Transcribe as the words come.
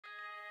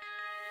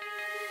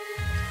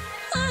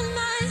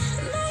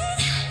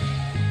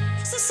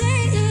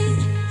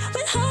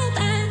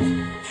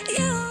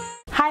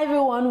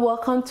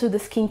welcome to the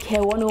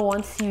Skincare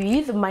 101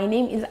 series. My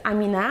name is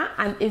Amina,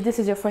 and if this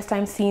is your first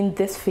time seeing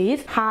this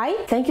face, hi,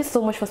 thank you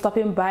so much for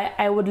stopping by.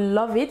 I would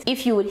love it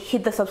if you would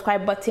hit the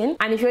subscribe button,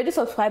 and if you're already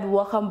subscribed,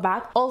 welcome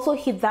back. Also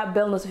hit that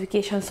bell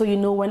notification so you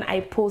know when I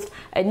post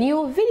a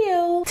new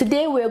video.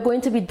 Today we're going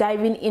to be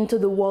diving into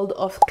the world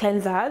of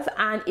cleansers,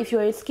 and if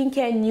you're a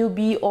skincare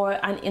newbie or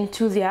an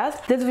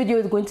enthusiast, this video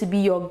is going to be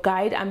your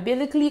guide and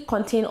basically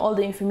contain all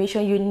the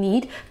information you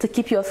need to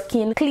keep your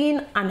skin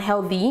clean and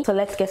healthy. So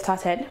let's get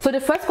started. So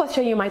the first question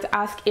you might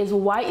ask is,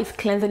 why is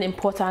cleansing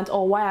important,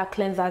 or why are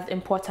cleansers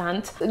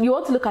important? You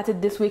want to look at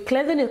it this way: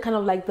 cleansing is kind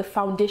of like the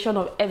foundation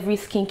of every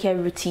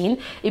skincare routine.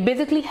 It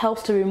basically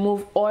helps to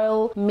remove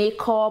oil,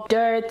 makeup,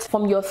 dirt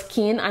from your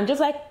skin, and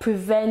just like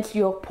prevent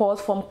your pores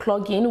from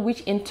clogging,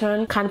 which in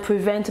turn can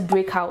prevent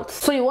breakouts.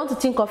 So you want to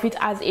think of it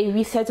as a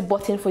reset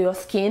button for your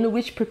skin,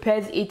 which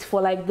prepares it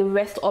for like the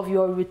rest of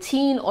your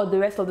routine or the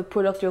rest of the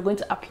products you're going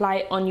to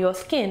apply on your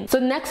skin. So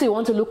next you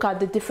want to look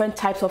at the different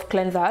types of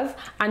cleansers,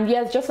 and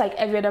yes, just like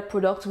every other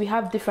product, we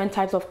have different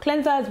types of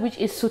cleansers which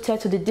is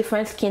suited to the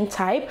different skin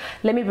type.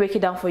 Let me break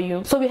it down for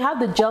you. So we have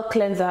the gel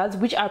cleansers,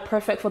 which are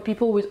perfect for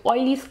people with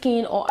oily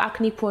skin or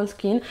acne prone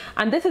skin,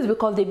 and this is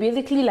because they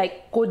basically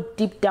like go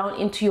deep down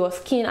into your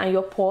skin and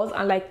your pores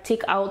and like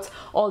take out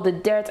all the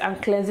dirt and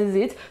cleanses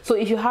it. So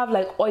if you have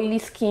like oily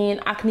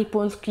skin, acne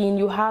prone skin,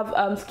 you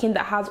have skin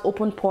that has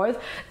open pores,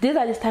 these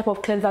are the type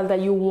of cleansers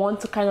that you want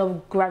to kind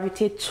of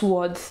gravitate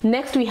towards.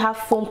 Next we have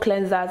foam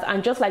cleansers,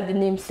 and just like the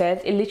name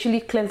says, it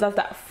literally cleanses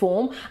that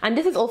foam, and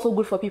this is also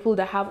good for people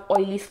that have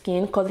oily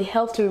skin because it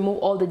helps to remove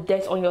all the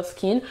dirt on your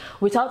skin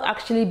without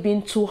actually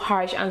being too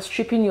harsh and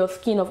stripping your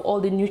skin of all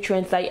the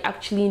nutrients that it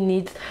actually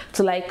needs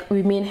to like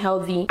remain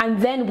healthy.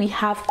 And then we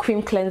have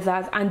cream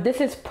cleansers, and this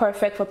is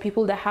perfect for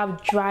people that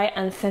have dry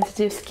and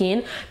sensitive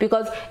skin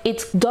because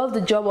it does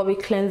the job of a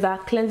cleanser,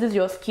 cleanses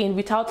your skin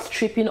without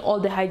stripping all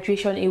the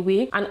hydration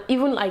away, and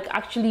even like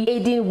actually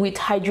aiding with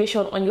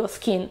hydration on your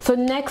skin. So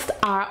next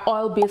are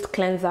oil-based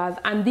cleansers,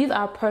 and these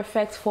are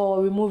perfect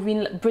for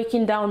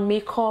breaking down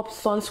makeup,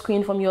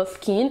 sunscreen from your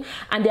skin,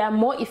 and they are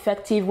more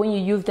effective when you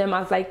use them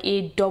as like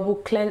a double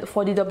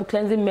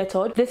cleansing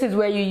method. This is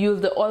where you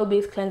use the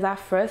oil-based cleanser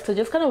first to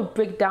just kind of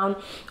break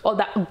down all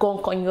that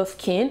gunk on your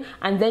skin,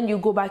 and then you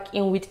go back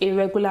in with a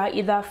regular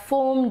either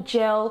foam,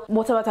 gel,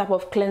 whatever type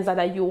of cleanser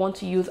that you want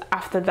to use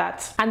after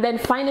that. And then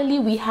finally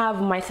we have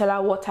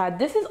micellar water.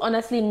 This is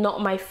honestly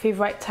not my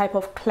favorite type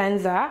of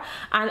cleanser,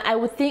 and I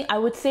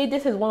would say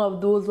this is one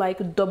of those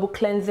like double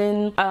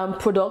cleansing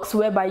products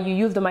whereby you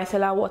use the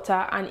micellar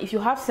water, and if you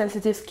have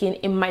sensitive skin,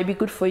 it might be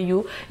good for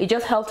you. It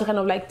just helps to kind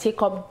of like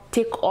take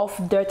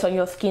off dirt on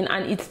your skin,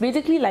 and it's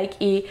basically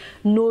like a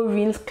no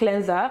rinse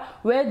cleanser,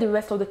 where the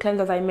rest of the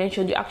cleansers I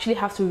mentioned, you actually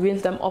have to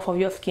rinse them off of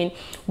your skin.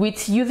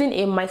 With using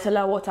a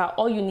micellar water,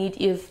 all you need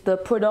is the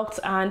product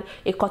and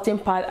a cotton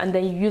pad, and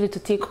then you use it to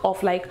take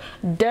off like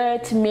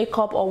dirt,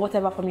 makeup, or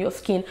whatever from your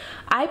skin.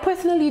 I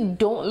personally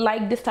don't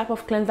like this type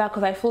of cleanser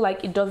because I feel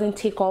like it doesn't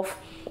take off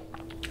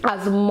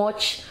as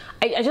much.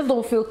 I just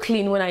don't feel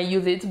clean when I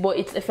use it, but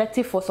it's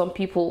effective for some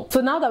people.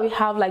 So now that we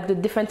have like the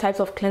different types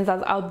of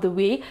cleansers out the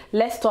way,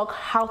 let's talk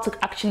how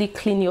to actually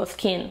clean your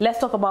skin. Let's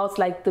talk about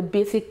like the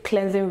basic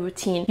cleansing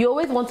routine. You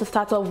always want to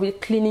start off with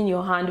cleaning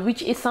your hand,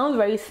 which it sounds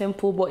very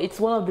simple, but it's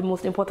one of the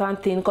most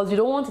important things because you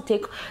don't want to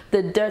take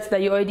the dirt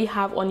that you already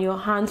have on your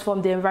hands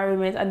from the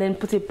environment and then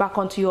put it back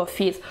onto your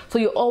face. So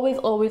you always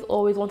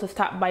want to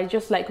start by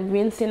just like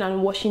rinsing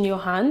and washing your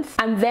hands,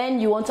 and then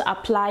you want to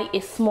apply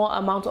a small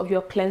amount of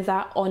your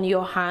cleanser on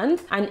your hands.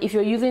 And if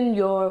you're using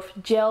your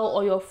gel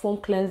or your foam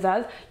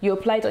cleansers, you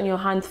apply it on your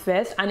hands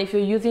first, and if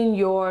you're using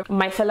your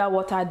micellar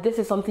water, this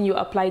is something you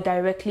apply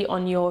directly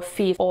on your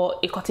face or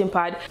a cotton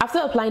pad. After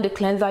applying the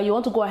cleanser, you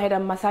want to go ahead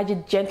and massage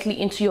it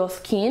gently into your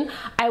skin.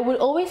 I would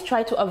always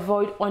try to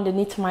avoid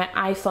underneath my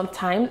eyes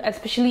sometimes,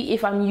 especially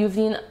if I'm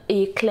using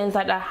a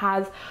cleanser that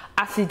has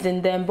acids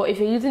in them. But if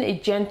you're using a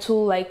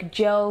gentle like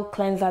gel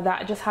cleanser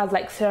that just has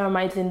like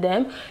ceramides in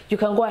them, you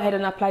can go ahead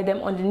and apply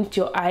them underneath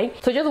your eye.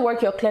 So just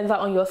work your cleanser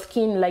on your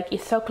skin like a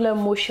circular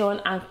motion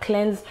and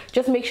cleanse.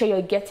 Just make sure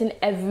you're getting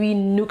every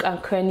nook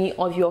and cranny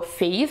of your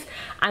face,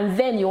 and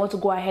then you want to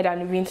go ahead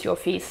and rinse your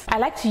face. I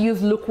like to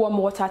use lukewarm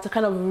water to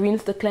kind of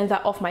rinse the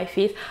cleanser off my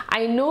face.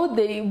 I know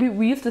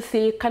we used to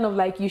say kind of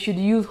like you should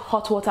use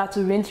hot water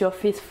to rinse your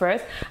face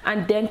first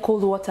and then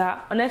cold water.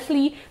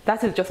 Honestly,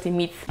 that is just a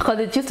myth, because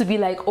it used to be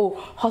like, oh,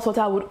 hot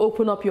water would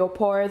open up your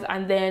pores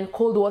and then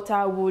cold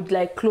water would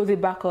like close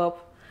it back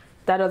up.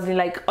 That doesn't,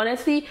 like,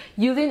 honestly,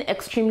 using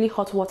extremely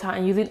hot water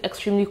and using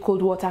extremely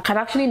cold water can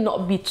actually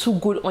not be too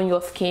good on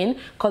your skin,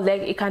 because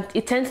like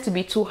it tends to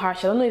be too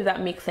harsh. I don't know if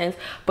that makes sense,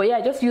 but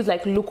yeah, just use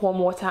like lukewarm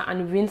water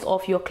and rinse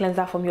off your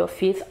cleanser from your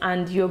face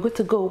and you're good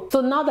to go. So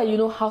now that you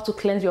know how to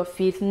cleanse your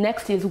face,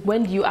 next is,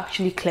 when do you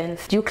actually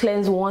cleanse? Do you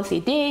cleanse once a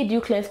day? Do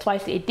you cleanse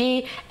twice a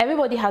day?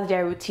 Everybody has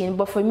their routine,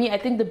 but for me, I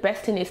think the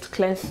best thing is to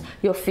cleanse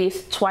your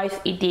face twice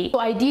a day. So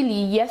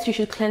ideally, yes, you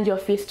should cleanse your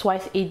face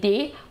twice a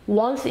day,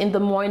 once in the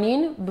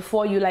morning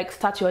before you like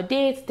start your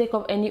day to take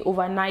off any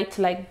overnight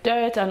like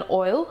dirt and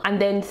oil,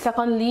 and then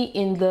secondly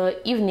in the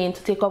evening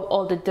to take off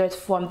all the dirt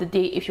from the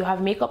day if you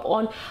have makeup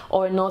on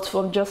or not,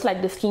 from just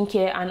like the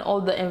skincare and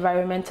all the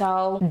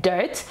environmental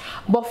dirt.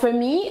 But for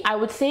me, I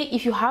would say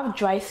if you have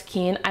dry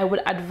skin, I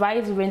would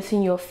advise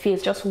rinsing your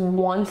face just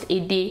once a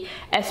day,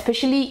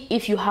 especially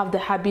if you have the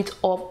habit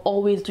of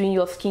always doing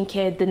your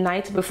skincare the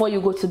night before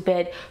you go to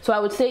bed. So I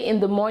would say in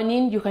the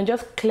morning you can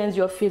just cleanse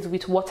your face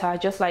with water,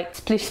 just like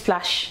splish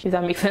splash, if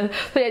that makes sense.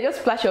 So yeah,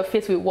 just splash your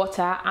face with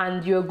water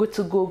and you're good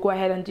to go. Go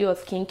ahead and do your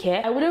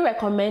skincare. I wouldn't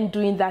recommend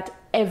doing that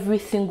every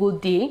single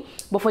day,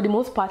 but for the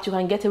most part you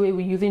can get away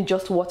with using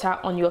just water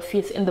on your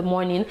face in the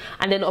morning,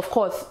 and then of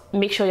course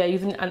make sure you're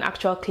using an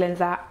actual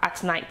cleanser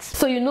at night.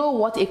 So you know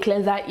what a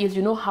cleanser is,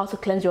 you know how to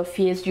cleanse your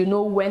face, you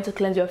know when to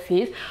cleanse your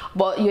face,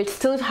 but you're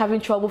still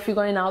having trouble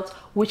figuring out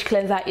which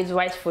cleanser is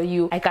right for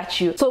you. I got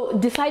you. So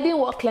deciding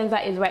what cleanser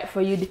is right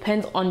for you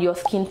depends on your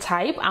skin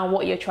type and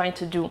what you're trying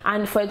to do.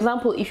 And for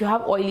example, if you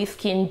have oily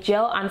skin,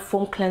 gel and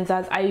foam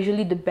cleansers are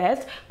usually the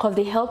best because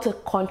they help to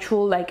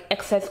control like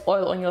excess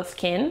oil on your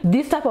skin.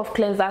 These type of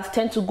cleansers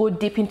tend to go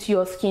deep into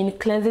your skin,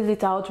 cleanses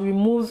it out,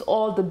 removes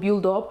all the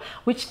buildup,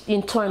 which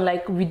in turn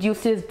like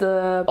reduces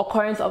the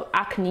occurrence of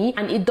acne,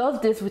 and it does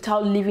this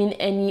without leaving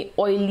any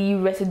oily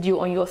residue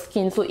on your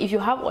skin. So if you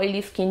have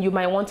oily skin, you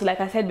might want to,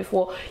 like I said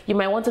before, you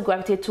might want to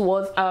gravitate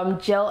towards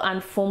gel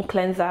and foam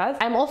cleansers.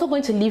 I'm also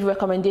going to leave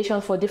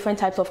recommendations for different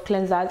types of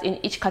cleansers in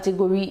each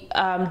category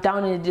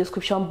down in the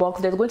description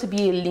box. There's going to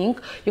be a link.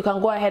 You can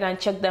go ahead and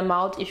check them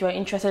out. If you're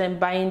interested in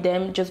buying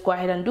them, just go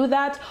ahead and do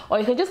that, or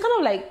you can just kind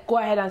of like go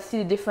ahead and see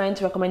the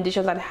different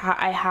recommendations that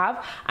I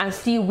have and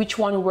see which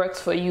one works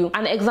for you.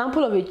 An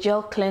example of a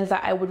gel cleanser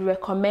I would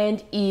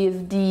recommend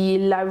is the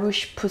La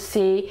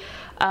Roche-Posay.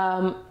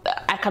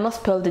 I cannot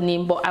spell the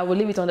name, but I will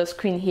leave it on the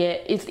screen here.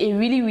 It's a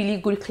really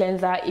good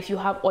cleanser if you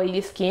have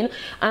oily skin.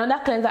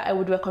 Another cleanser I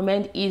would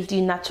recommend is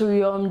the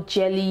Naturium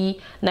Jelly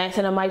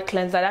Niacinamide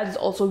cleanser. That is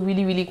also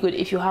really good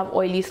if you have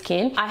oily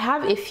skin. I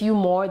have a few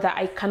more that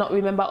I cannot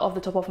remember off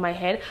the top of my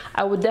head.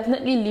 I would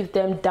definitely leave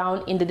them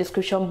down in the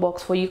description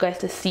box for you guys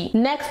to see.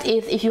 Next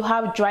is if you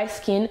have dry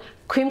skin,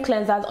 cream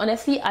cleansers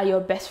honestly are your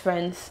best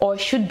friends, or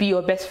should be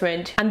your best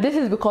friend, and this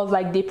is because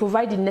like they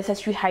provide the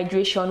necessary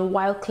hydration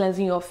while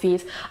cleansing your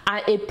face.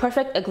 And a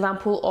perfect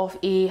example of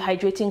a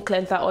hydrating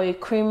cleanser or a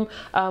cream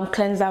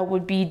cleanser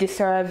would be the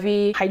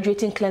CeraVe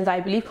hydrating cleanser, I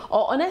believe,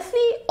 or honestly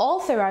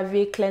all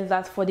CeraVe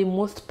cleansers for the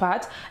most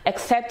part,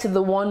 except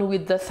the one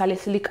with the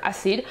salicylic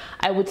acid.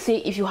 I would say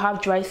if you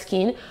have dry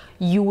skin,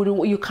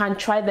 you can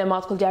try them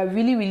out because they are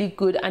really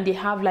good, and they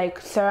have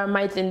like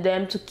ceramides in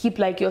them to keep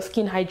like your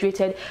skin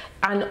hydrated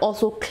and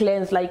also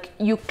cleanse. Like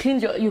you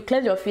cleanse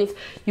your face,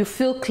 you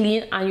feel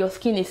clean, and your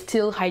skin is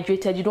still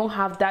hydrated. You don't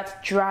have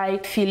that dry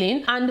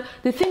feeling. And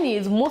the thing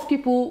is, most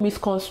people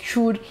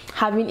misconstrued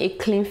having a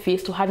clean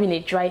face to having a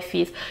dry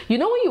face. You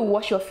know when you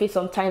wash your face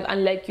sometimes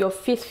and like your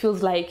face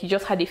feels like you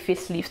just had a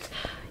facelift,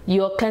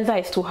 your cleanser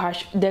is too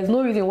harsh. There's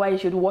no reason why you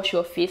should wash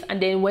your face,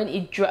 and then when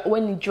it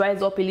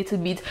dries up a little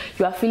bit,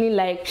 you are feeling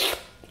like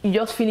you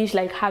just finished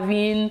like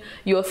having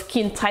your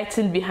skin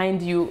tightened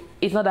behind you.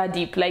 It's not that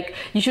deep. Like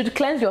you should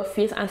cleanse your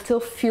face and still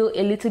feel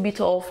a little bit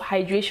of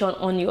hydration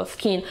on your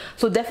skin.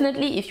 So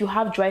definitely if you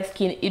have dry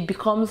skin,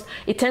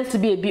 it tends to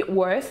be a bit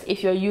worse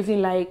if you're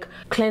using like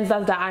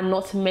cleansers that are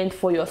not meant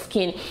for your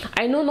skin.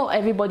 I know not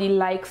everybody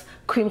likes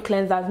cream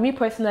cleansers. Me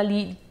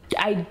personally,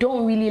 I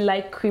don't really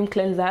like cream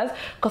cleansers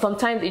because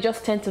sometimes it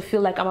just tends to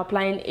feel like I'm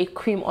applying a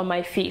cream on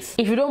my face.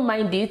 If you don't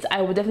mind it,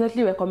 I would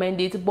definitely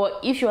recommend it. But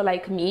if you're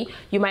like me,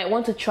 you might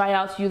want to try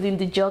out using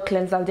the gel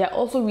cleansers. They're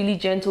also really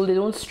gentle. They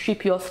don't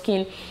strip your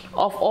skin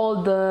of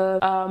all the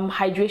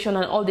hydration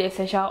and all the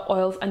essential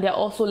oils, and they're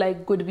also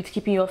like good with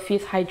keeping your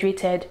face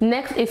hydrated.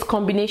 Next is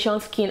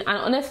combination skin, and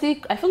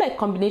honestly I feel like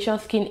combination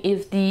skin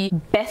is the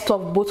best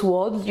of both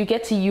worlds. You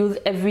get to use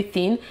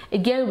everything.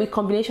 Again, with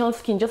combination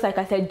skin, just like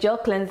I said, gel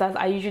cleansers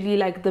are usually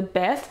like the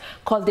best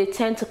because they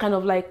tend to kind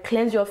of like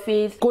cleanse your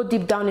face, go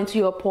deep down into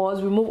your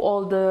pores, remove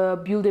all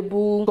the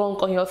buildable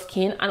gunk on your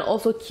skin, and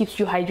also keeps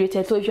you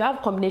hydrated. So if you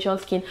have combination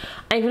skin,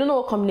 and if you don't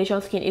know what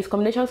combination skin is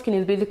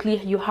basically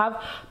you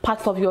have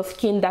parts of your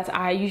skin that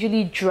are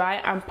usually dry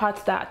and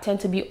parts that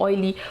tend to be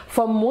oily.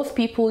 For most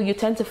people, you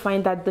tend to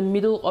find that the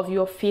middle of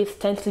your face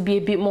tends to be a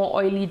bit more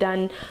oily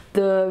than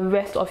the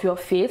rest of your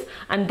face,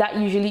 and that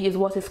usually is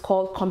what is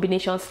called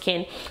combination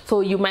skin.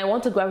 So you might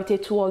want to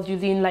gravitate towards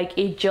using like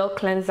a gel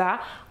cleanser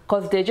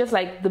because they're just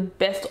like the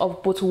best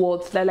of both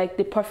worlds. They're like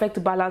the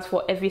perfect balance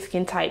for every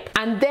skin type.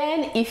 And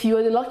then if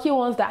you're the lucky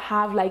ones that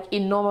have like a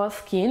normal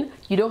skin,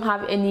 you don't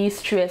have any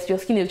stress, your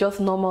skin is just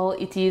normal,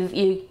 it is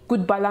a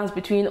good balance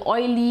between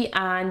oily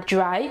and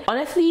dry,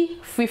 honestly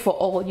free for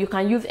all. You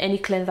can use any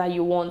cleanser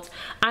you want.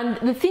 And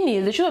the thing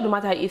is, the truth of the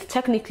matter is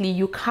technically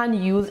you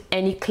can use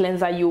any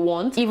cleanser you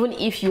want. Even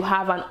if you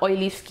have an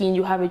oily skin,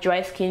 you have a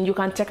dry skin, you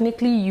can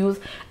technically use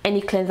any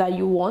cleanser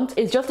you want.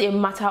 It's just a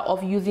matter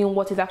of using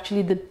what is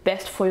actually the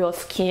best for your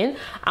skin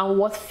and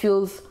what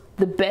feels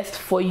the best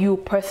for you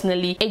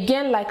personally.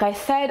 Again, like I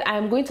said,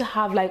 I'm going to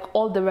have like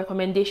all the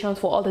recommendations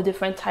for all the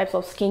different types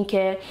of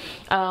skincare,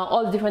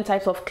 all the different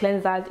types of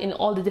cleansers in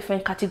all the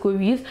different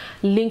categories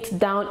linked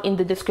down in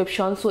the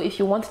description. So if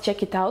you want to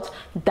check it out,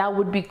 that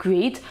would be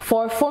great.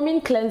 For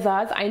foaming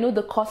cleansers, I know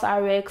the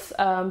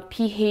COSRX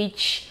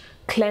pH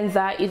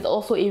cleanser is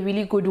also a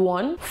really good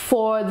one.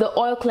 For the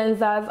oil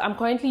cleansers, I'm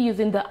currently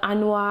using the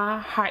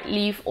Anua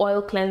Heartleaf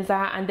oil cleanser,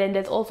 and then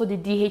there's also the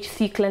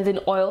DHC cleansing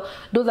oil.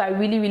 Those are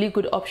really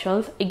good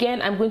options. Again,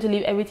 I'm going to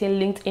leave everything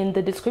linked in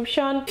the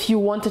description if you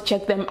want to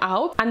check them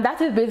out. And that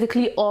is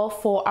basically all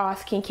for our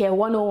skincare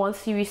 101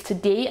 series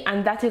today,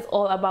 and that is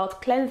all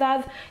about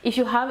cleansers. If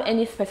you have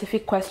any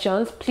specific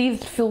questions,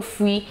 please feel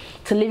free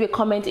to leave a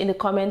comment in the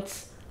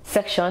comments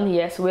section.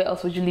 Yes, where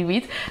else would you leave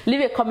it? Leave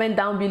a comment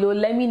down below.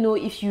 Let me know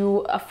if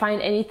you find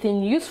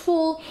anything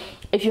useful,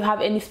 if you have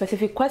any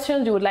specific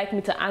questions you would like me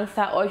to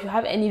answer, or if you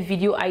have any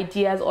video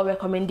ideas or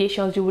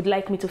recommendations you would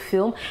like me to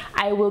film.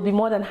 I will be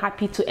more than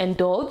happy to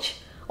indulge.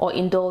 I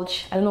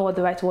don't know what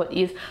the right word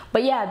is,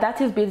 but yeah,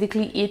 that is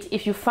basically it.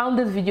 If you found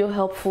this video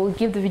helpful,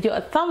 give the video a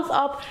thumbs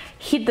up,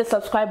 hit the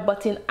subscribe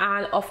button,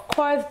 and of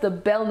course the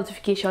bell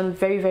notification.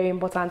 Very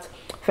important,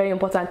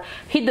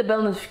 hit the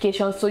bell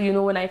notification so you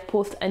know when I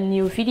post a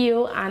new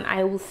video, and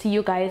I will see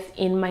you guys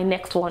in my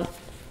next one.